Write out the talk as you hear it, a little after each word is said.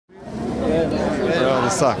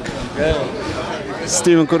suck?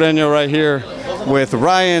 Steven Cureño right here with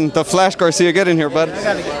Ryan, the Flash Garcia. Get in here, bud.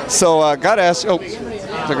 So, gotta ask. Oh,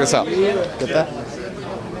 check this out. Get that.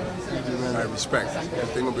 All right, respect.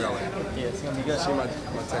 Everything will be all right. Yeah, it's gonna be good. See my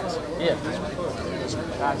text. Yeah.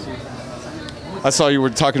 Got you. I saw you were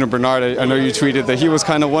talking to Bernard. I know you tweeted that he was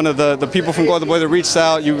kind of one of the people from Golden Boy that reached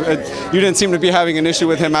out. You didn't seem to be having an issue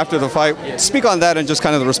with him after the fight. Speak on that and just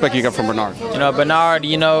kind of the respect you got from Bernard. You know, Bernard,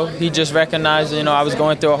 you know, he just recognized, you know, I was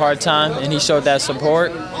going through a hard time, and he showed that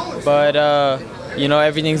support. But, you know,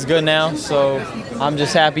 everything's good now, so I'm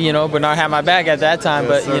just happy, you know, Bernard had my back at that time,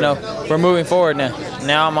 but, you know, we're moving forward now.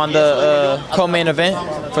 Now I'm on the co-main event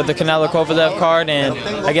for the Canelo Kovalev card, and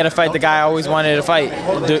I get to fight the guy I always wanted to fight,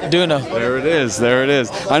 Duno. There it is, there it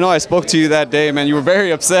is. I know I spoke to you that day, man. You were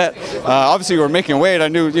very upset. Obviously, you were making weight. I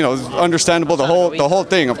knew, you know, it was understandable, the whole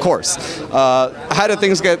thing, of course. How did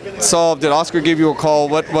things get solved? Did Oscar give you a call?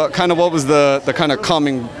 What was the kind of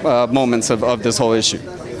calming moments of this whole issue?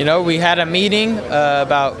 You know, we had a meeting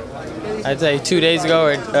about, I'd say 2 days ago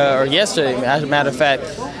or yesterday, as a matter of fact,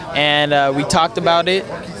 and we talked about it.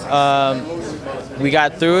 We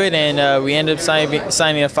got through it, and we ended up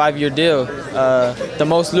signing a 5-year deal, the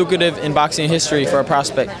most lucrative in boxing history for a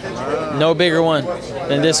prospect. No bigger one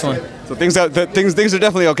than this one. So things are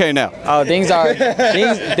definitely okay now. Oh, things are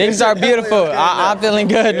beautiful. I'm feeling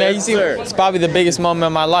good, man. You see, it's probably the biggest moment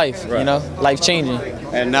of my life. You know, life changing.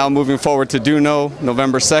 And now moving forward to Duno,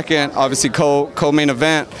 November 2nd, obviously co-main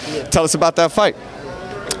event. Tell us about that fight.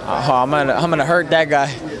 Oh, I'm gonna hurt that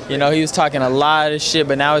guy. You know, he was talking a lot of shit,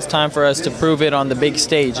 but now it's time for us to prove it on the big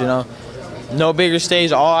stage, you know. No bigger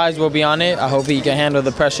stage, all eyes will be on it. I hope he can handle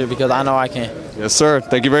the pressure because I know I can. Yes, sir.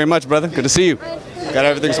 Thank you very much, brother. Good to see you. Got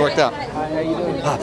everything's worked out.